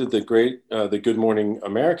after we did the Good Morning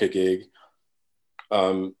America gig,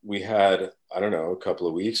 we had, I don't know, a couple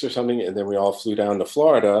of weeks or something. And then we all flew down to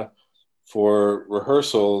Florida for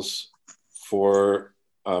rehearsals for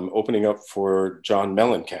opening up for John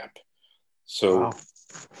Mellencamp. So, wow.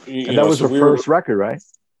 And that was her first record, right?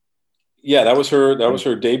 Yeah, that was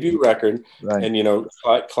her debut record. Right. And, you know,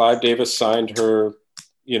 Clive Davis signed her,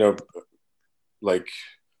 you know, like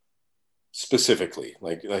specifically,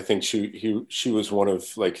 like I think she was one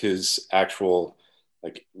of like his actual,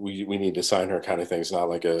 like we need to sign her kind of things, not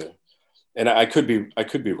like and I could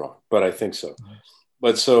be wrong, but I think so. Mm-hmm.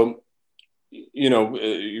 But so, you know,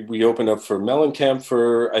 we opened up for Mellencamp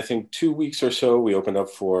for I think 2 weeks or so. We opened up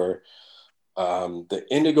for the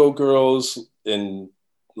Indigo Girls in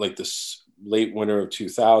like this late winter of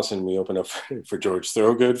 2000. We opened up for George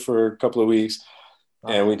Thorogood for a couple of weeks.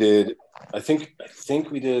 Wow. And we did, I think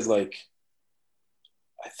we did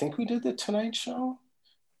the Tonight Show.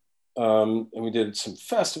 And we did some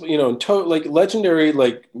festival, you know, like legendary,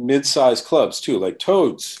 like mid-sized clubs too, like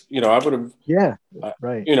Toads, you know, I would have, yeah,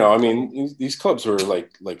 right. You know, I mean, these clubs were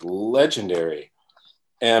like legendary.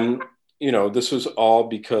 And, you know, this was all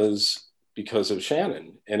because of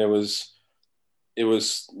Shannon. And it was,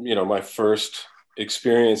 you know, my first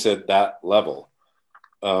experience at that level.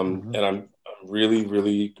 And I'm really,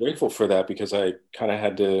 really grateful for that, because I kind of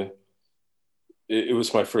had to, it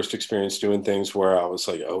was my first experience doing things where I was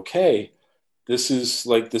like, okay, this is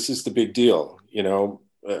the big deal, you know,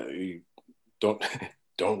 you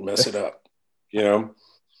don't mess it up, you know?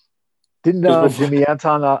 Didn't Jimmy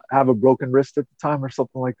Anton have a broken wrist at the time or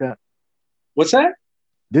something like that? What's that?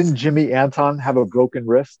 Didn't Jimmy Anton have a broken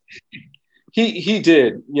wrist? He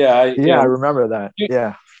did. Yeah. I remember that.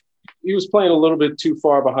 Yeah. He was playing a little bit too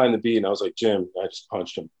far behind the beat, and I was like, Jim, I just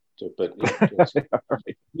punched him. But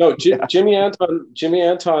Right. no, Jimmy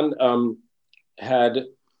Anton had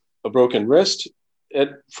a broken wrist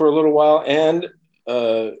for a little while, and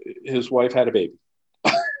his wife had a baby.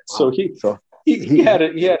 So he had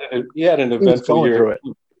an eventful year. Through it.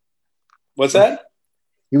 What's that?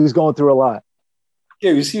 He was going through a lot.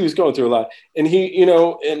 Yeah, he was going through a lot, and I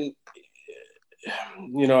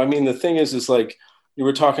mean, the thing is like you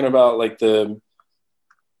were talking about, like the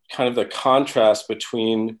kind of the contrast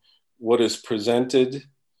between what is presented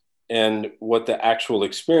and what the actual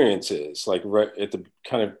experience is, like right at the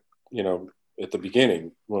kind of, at the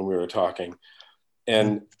beginning when we were talking.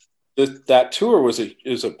 And that tour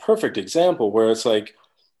is a perfect example where it's like,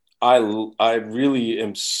 I really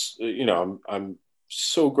am, I'm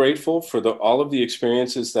so grateful for all of the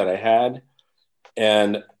experiences that I had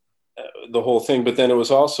and the whole thing. But then it was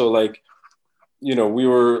also like, we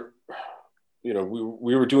were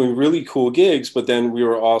doing really cool gigs, but then we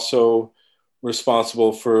were also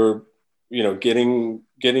responsible for, getting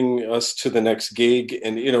us to the next gig.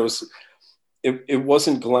 And, it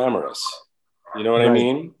wasn't glamorous. You know what I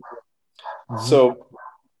mean? Mm-hmm. So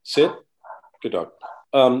sit, good dog.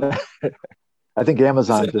 I think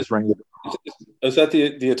Amazon just rang. Is that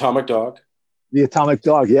the atomic dog? The atomic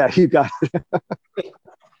dog. Yeah, you got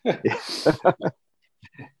it.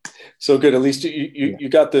 So good. At least you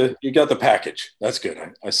got the package. That's good.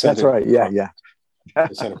 I sent That's right. Yeah.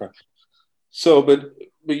 I sent it. So, but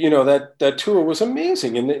that tour was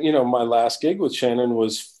amazing, and my last gig with Shannon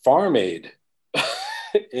was Farm Aid.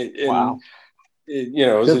 Wow.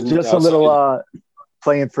 It was just a little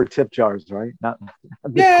playing for tip jars, right? Not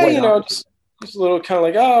just a little kind of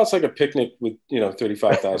like, it's like a picnic with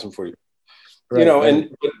 35,000 for you, right, and.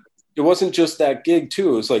 But it wasn't just that gig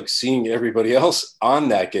too. It was like seeing everybody else on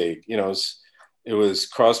that gig. It was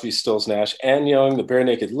Crosby, Stills, Nash and Young, the Bare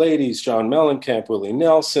Naked Ladies, John Mellencamp, Willie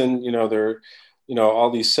Nelson. They're, all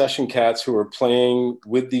these session cats who were playing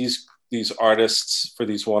with these artists for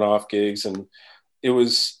these one-off gigs, and it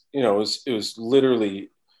was, it was literally,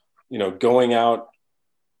 going out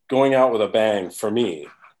with a bang for me.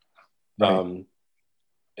 Right.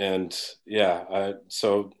 And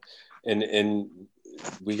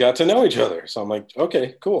we got to know each other. So I'm like,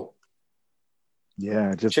 okay, cool.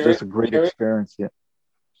 Yeah, just a great experience. Yeah.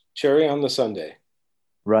 Cherry on the Sunday.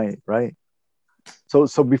 Right.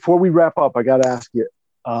 So before we wrap up, I got to ask you,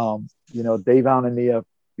 Dave Anania,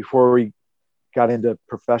 before we got into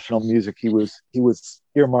professional music, he was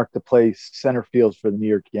earmarked to play center field for the New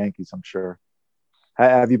York Yankees, I'm sure.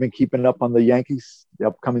 Have you been keeping up on the Yankees, the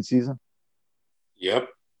upcoming season? Yep.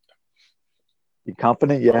 You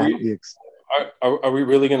confident? Yeah. Are we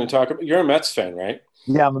really going to talk about? You're a Mets fan, right?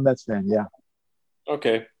 Yeah, I'm a Mets fan. Yeah.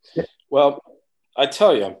 Okay. Yeah. Well, I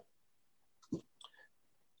tell you,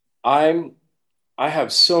 I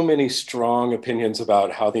have so many strong opinions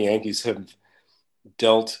about how the Yankees have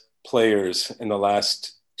dealt players in the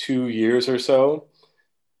last 2 years or so.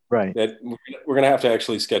 Right. That we're going to have to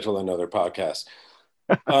actually schedule another podcast.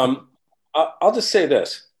 I'll just say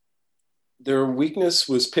this: their weakness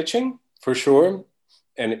was pitching for sure,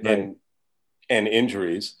 and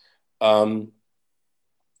injuries. And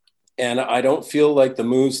I don't feel like the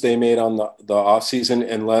moves they made on the offseason,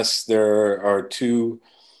 unless there are two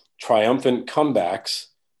triumphant comebacks,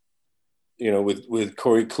 with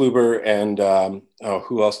Corey Kluber and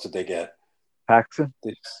who else did they get? Paxton?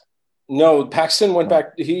 No, Paxton went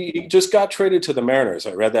back. He just got traded to the Mariners.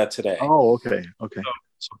 I read that today. Oh, okay.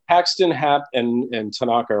 So Paxton, Happ, and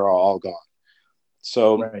Tanaka are all gone.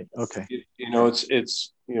 So, right. Okay.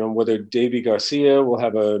 It's whether Davy Garcia will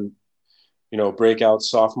have a, breakout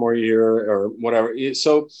sophomore year or whatever.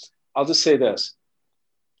 So I'll just say this.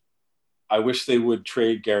 I wish they would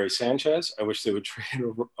trade Gary Sanchez. I wish they would trade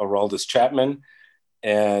Aroldis Chapman.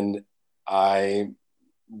 And I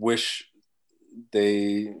wish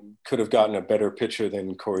they could have gotten a better pitcher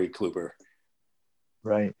than Corey Kluber.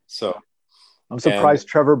 Right. So I'm surprised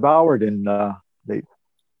Trevor Bauer didn't pay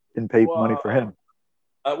money for him.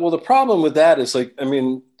 Well, the problem with that is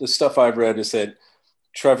the stuff I've read is that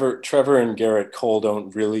Trevor and Garrett Cole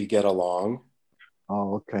don't really get along.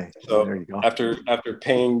 Oh, okay. So there you go. After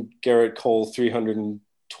paying Garrett Cole $324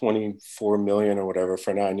 million or whatever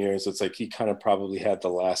for 9 years, it's like he kind of probably had the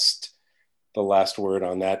last word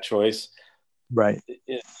on that choice. Right.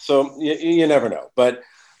 So you never know. But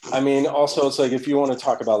also it's like, if you want to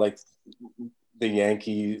talk about the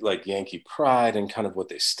Yankee pride and kind of what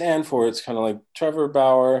they stand for, it's kind of like Trevor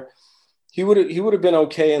Bauer he would have been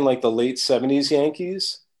okay in like the late '70s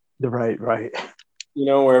Yankees, Right.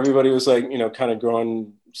 where everybody was like, kind of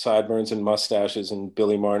growing sideburns and mustaches, and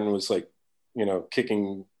Billy Martin was like,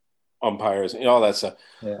 kicking umpires and all that stuff.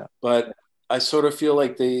 Yeah. But I sort of feel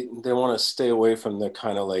like they want to stay away from the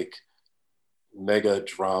kind of like mega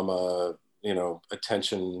drama,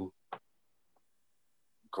 attention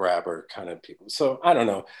grabber kind of people. So I don't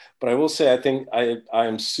know, but I will say I think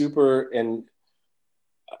I'm super, and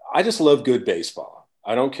I just love good baseball.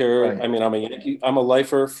 I don't care. Right. I mean, I'm a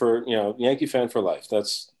lifer for, Yankee fan for life.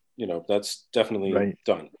 That's definitely Right.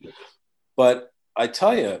 done. But I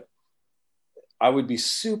tell you, I would be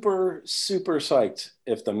super, super psyched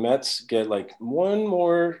if the Mets get like one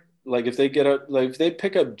more, like if they get if they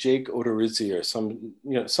pick up Jake Odorizzi or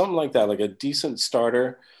something like that, like a decent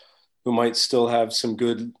starter who might still have some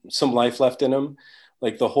life left in him.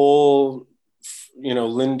 Like the whole,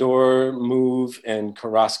 Lindor move and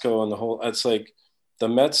Carrasco and it's like the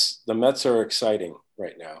Mets are exciting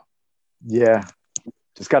right now. Yeah.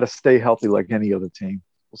 Just got to stay healthy like any other team.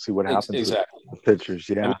 We'll see what happens Exactly. with the pitchers.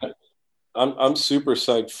 Yeah. I mean, I'm super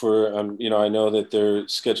psyched for, I know that they're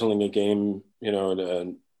scheduling a game,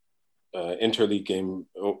 an interleague game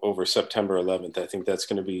over September 11th. I think that's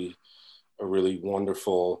going to be a really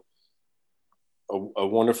wonderful, a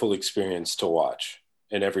wonderful experience to watch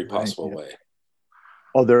in every possible way.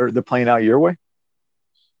 Oh, they're playing out your way?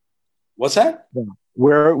 What's that?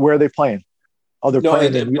 Where are they playing? Oh, they're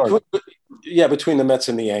playing in New York. Between the Mets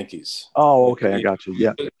and the Yankees. Oh, okay, I got you.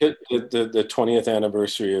 Yeah. The 20th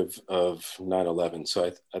anniversary of 9/11.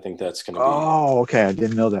 So I think that's going to be. Oh, okay. I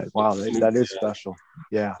didn't know that. Wow, that is special.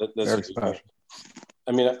 Yeah, that's very special.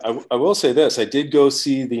 I mean, I will say this. I did go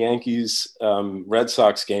see the Yankees Red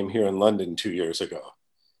Sox game here in London 2 years ago.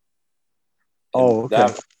 Oh, okay.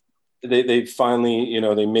 They finally,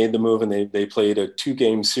 they made the move, and they played a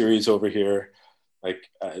 2-game series over here,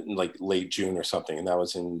 like late June or something, and that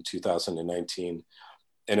was in 2019,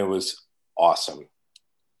 and it was awesome.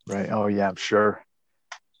 Right. Oh yeah, I'm sure.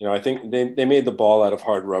 I think they made the ball out of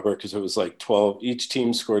hard rubber because it was like 12. Each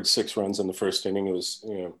team scored 6 runs in the first inning. It was,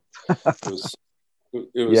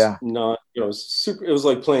 it was yeah. not, it was super. It was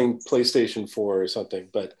like playing PlayStation 4 or something.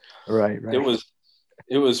 But right.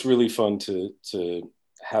 It was really fun to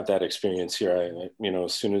have that experience here.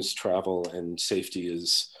 As soon as travel and safety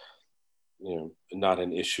is, not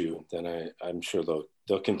an issue, then I'm sure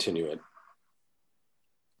they'll continue it.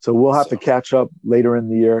 So we'll have to catch up later in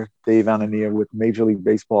the year, Dave Anania, with Major League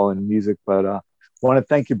Baseball and music. But I want to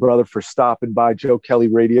thank you, brother, for stopping by Joe Kelly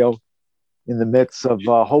Radio in the midst of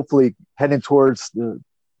hopefully heading towards the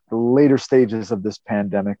later stages of this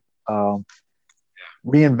pandemic.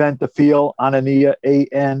 Reinvent the Feel, Anania,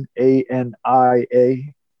 Anania.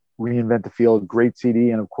 Reinvent the Feel, great CD.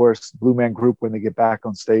 And of course, Blue Man Group, when they get back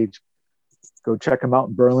on stage, go check them out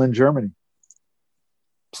in Berlin, Germany.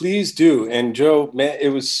 Please do. And Joe, man, it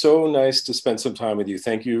was so nice to spend some time with you.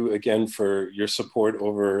 Thank you again for your support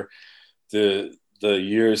over the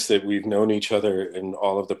years that we've known each other and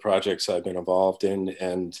all of the projects I've been involved in.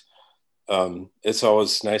 And it's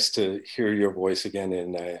always nice to hear your voice again.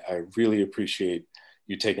 And I really appreciate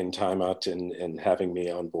you taking time out and having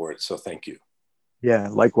me on board. So thank you. Yeah,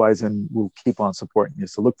 likewise. And we'll keep on supporting you.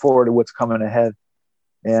 So look forward to what's coming ahead.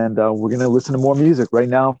 And we're going to listen to more music right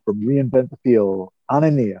now from Reinvent the Feel,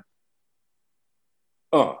 Anania.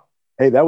 Oh. Hey, that was